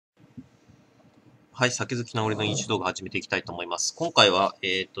はい、酒好きな俺の飲酒動画始めていきたいと思います。今回は、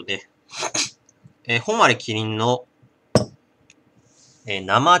ほまれ麒麟の、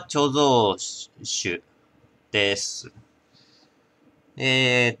生貯蔵酒です。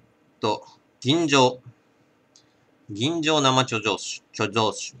吟醸生貯蔵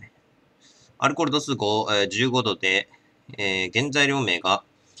酒ね。アルコール度数15度で、原材料名が、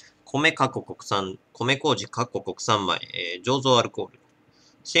米麹国産米、醸造アルコール。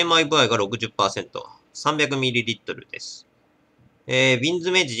精米部合が 60%、300ml です。瓶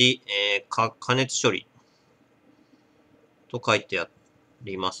詰め時、加熱処理と書いてあ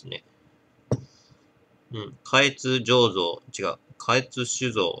りますね。加越酒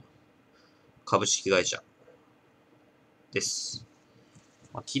造株式会社です。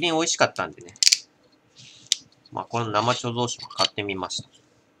キリン美味しかったんでね。この生貯蔵酒も買ってみました。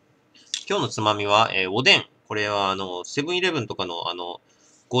今日のつまみは、おでん。これはセブンイレブンとかの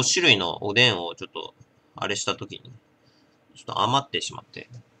5種類のおでんをちょっと、あれしたときに、ちょっと余ってしまって、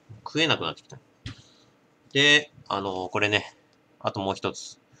食えなくなってきた。で、これね、あともう一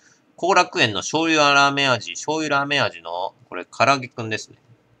つ。後楽園の醤油ラーメン味の、これ、唐揚げくんですね。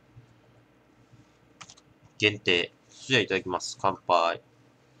限定。じゃあいただきます。乾杯。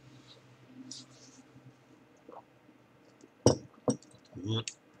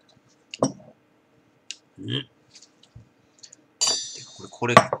こ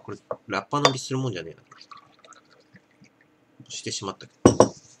れ、ラッパ飲みするもんじゃねえな。してしまったけど。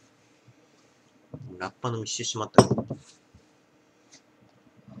ラッパ飲みしてしまったけど。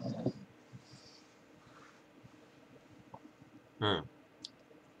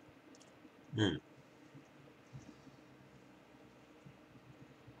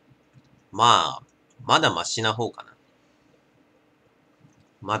まだマシな方かな。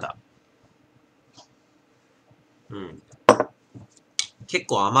まだ。結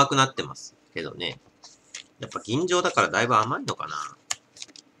構甘くなってますけどね。やっぱ吟醸だからだいぶ甘いのかな。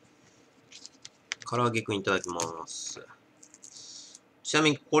唐揚げくんいただきます。ちな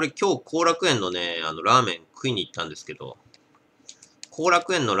みにこれ今日後楽園のね、ラーメン食いに行ったんですけど、後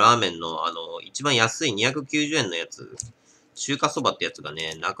楽園のラーメンの一番安い290円のやつ、中華そばってやつが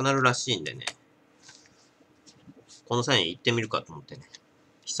ね、なくなるらしいんでね、この際に行ってみるかと思ってね、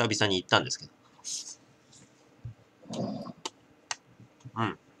久々に行ったんですけど。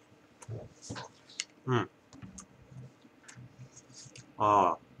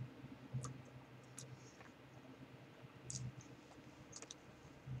ああ。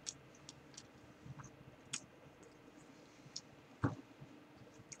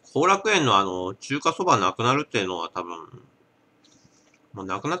後楽園の中華そばなくなるっていうのは多分、もう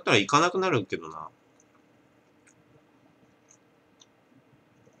なくなったら行かなくなるけどな。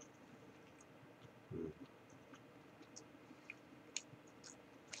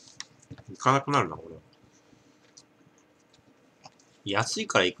行かなくなるな、これ。安い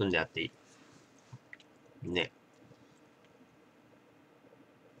から行くんであって、ね。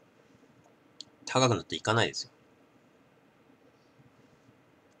高くなって行かないですよ。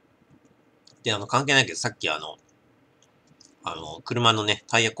で、関係ないけど、さっき車のね、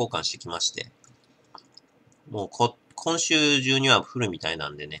タイヤ交換してきまして、もう今週中には降るみたいな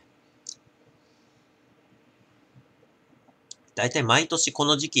んでね。だいたい毎年こ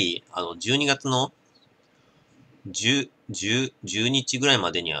の時期、12月の10日ぐらい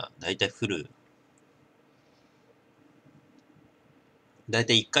までにはだいたい降る。だい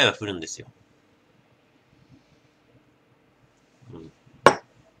たい1回は降るんですよ。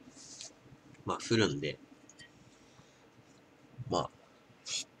降るんで。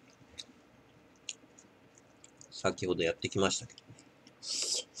先ほどやってきましたけど。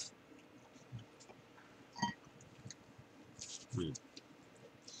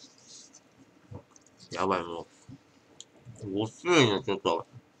やばい、もう。遅いの、ちょっと。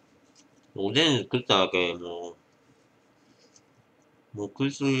おでん食っただけでもう食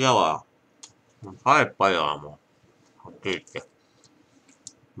いすぎだわ。腹いっぱいだわ、もう。はっきり言って。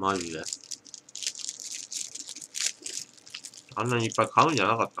マジで。あんなにいっぱい買うんじゃ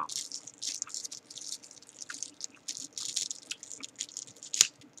なかった。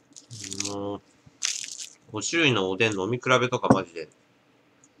もう、5種類のおでん飲み比べとかマジで。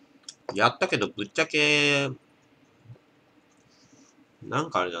やったけど、ぶっちゃけ、な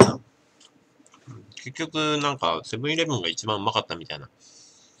んかあれだな。結局、なんか、セブンイレブンが一番うまかったみたいな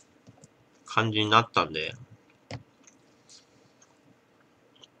感じになったんで、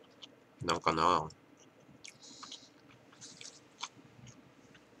なんかな。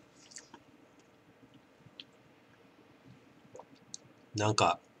なん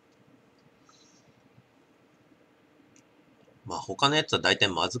か、他のやつは大体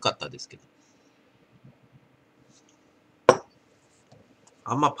まずかったですけど。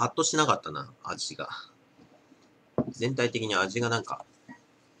あんまパッとしなかったな、味が。全体的に味がなんか、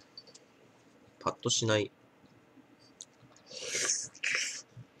パッとしない。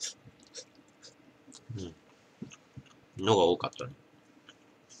のが多かったね。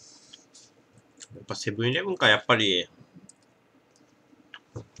やっぱセブンイレブンか、やっぱり。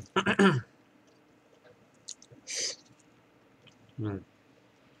うん。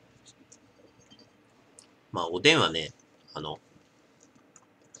まあ、おでんはね、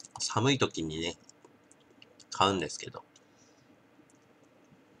寒い時にね、買うんですけど。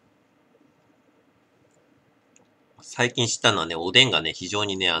最近知ったのはね、おでんがね、非常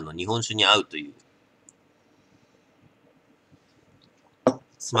にね、日本酒に合うという、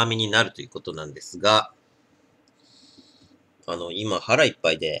つまみになるということなんですが、今腹いっ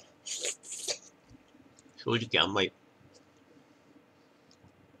ぱいで、正直あんまり、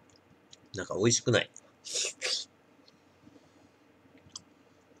なんか美味しくない。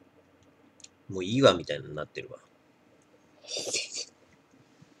もういいわ、みたいになってるわ。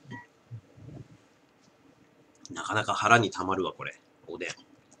なかなか腹に溜まるわ、これ。おでん。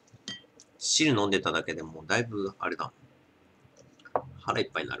汁飲んでただけでもうだいぶ、あれだ。腹い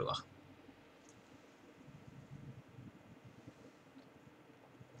っぱいになるわ。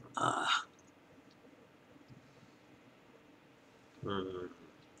ああ。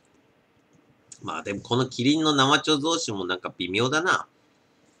まあでもこのキリンの生貯蔵酒もなんか微妙だな。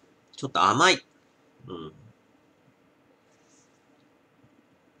ちょっと甘い。うん。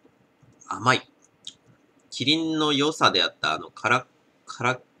甘い。キリンの良さであった辛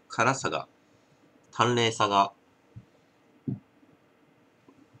さが、淡麗さが、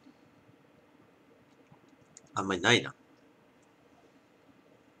あんまりないな。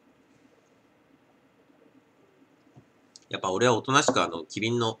やっぱ俺はおとなしくキ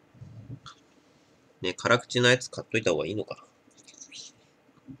リンの、ね、辛口のやつ買っといた方がいいのか。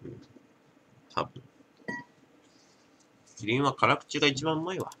うん。多分。キリンは辛口が一番う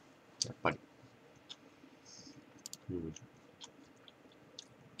まいわ。やっぱり。うん。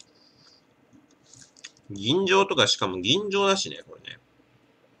吟醸とかしかも吟醸だしね、これね。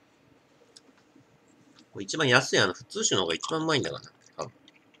これ一番安い普通酒の方が一番うまいんだからな。多分。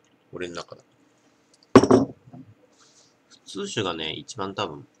俺の中だ。普通酒がね、一番多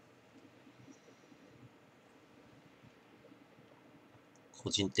分、個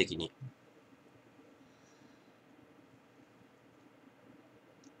人的に。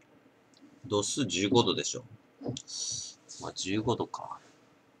度数15度でしょ。まあ15度か。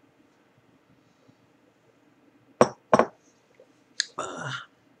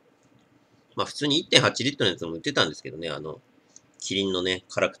まあ普通に 1.8 リットルのやつも売ってたんですけどね、キリンのね、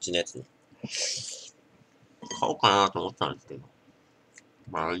辛口のやつね。買おうかなと思ったんですけど。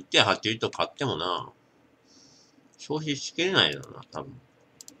まあ1.8 リットル買ってもな、消費しきれないよな、多分。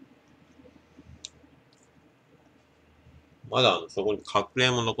まだそこに隠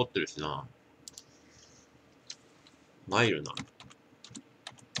れも残ってるしな。マイルな。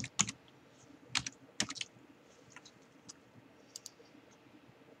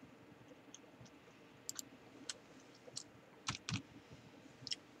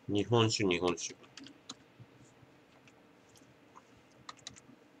日本酒、日本酒。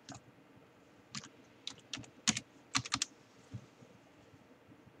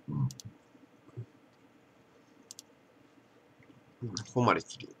ほまれ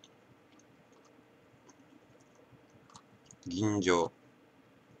麒麟。吟醸。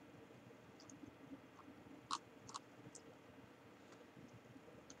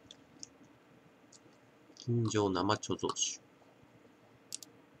吟醸生貯蔵酒。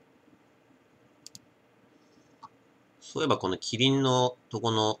そういえばこのキリンのと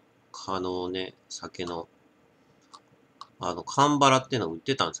この、酒の、缶バラっていうのを売っ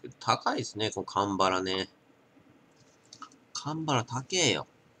てたんですけど、高いですね、この缶バラね。缶バラ高えよ。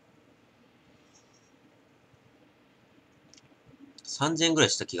3000円ぐらい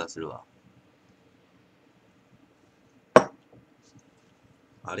した気がするわ。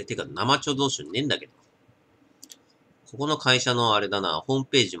あれてか生貯蔵酒ねえんだけど。ここの会社のあれだな、ホーム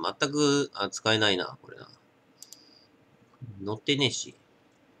ページ全く使えないな、これな。載ってねえし。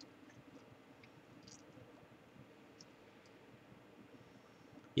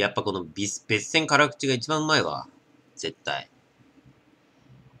やっぱこの別線辛口が一番うまいわ。絶対。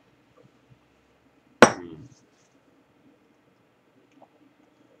うん。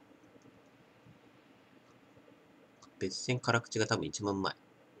別線辛口が多分一番うまい。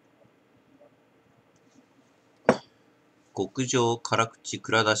極上辛口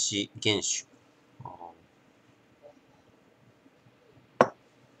蔵出し原酒。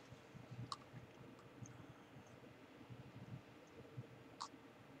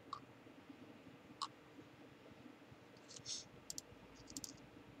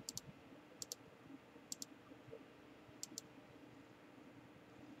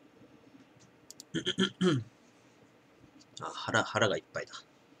あ、腹がいっぱいだ。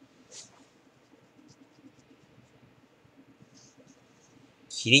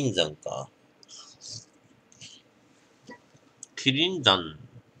麒麟山か。麒麟山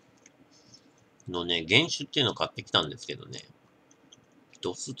のね、原酒っていうのを買ってきたんですけどね。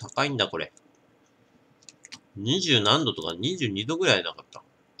度数高いんだ、これ。20何度とか22度ぐらいなかった。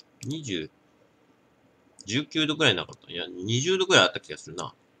19度ぐらいなかった。いや、20度ぐらいあった気がする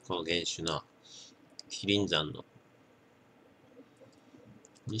な。この原酒な。麒麟山の。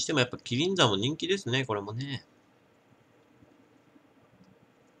にしてもやっぱ麒麟山も人気ですね、これもね。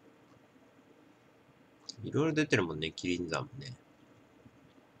いろいろ出てるもんね、麒麟山もね。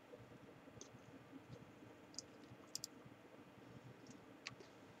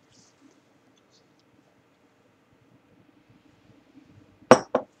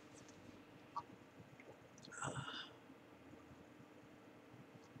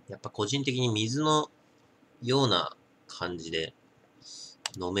やっぱ個人的に水のような感じで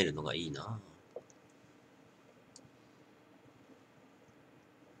飲めるのがいいな。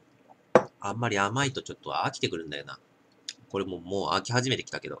あんまり甘いとちょっと飽きてくるんだよな。これもう飽き始めて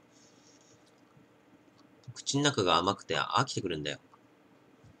きたけど。口の中が甘くて飽きてくるんだよ。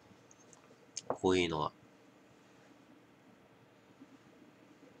こういうのは。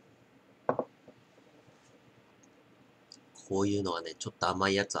こういうのはね、ちょっと甘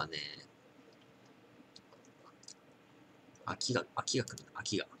いやつはね、飽きが来るんだ、飽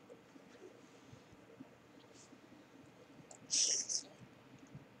きが。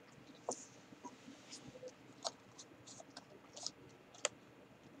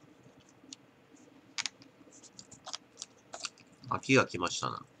飽きが来ました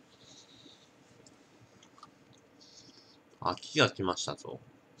な。飽きが来ましたぞ。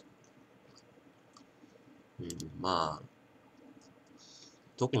まあ、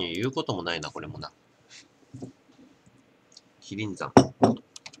特に言うこともないな、これもな。麒麟山。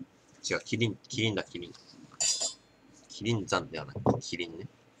違う、麒麟だ、麒麟。麒麟山ではない。麒麟ね。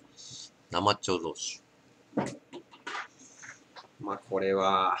生貯蔵酒。まあ、これ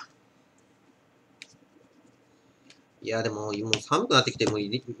は、いや、でも、もう寒くなってきて、もう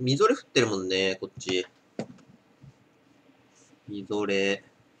みぞれ降ってるもんね、こっち。みぞれ。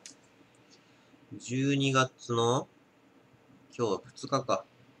12月の、今日は2日か。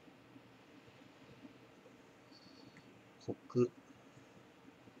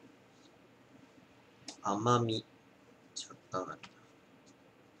甘み、若干ある。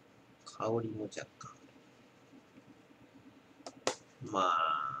香りも若干。ま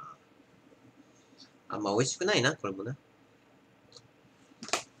あ、あんま美味しくないな、これもな。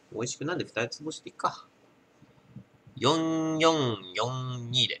美味しくなんで2つ潰していっか。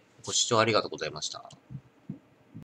4442でご視聴ありがとうございました。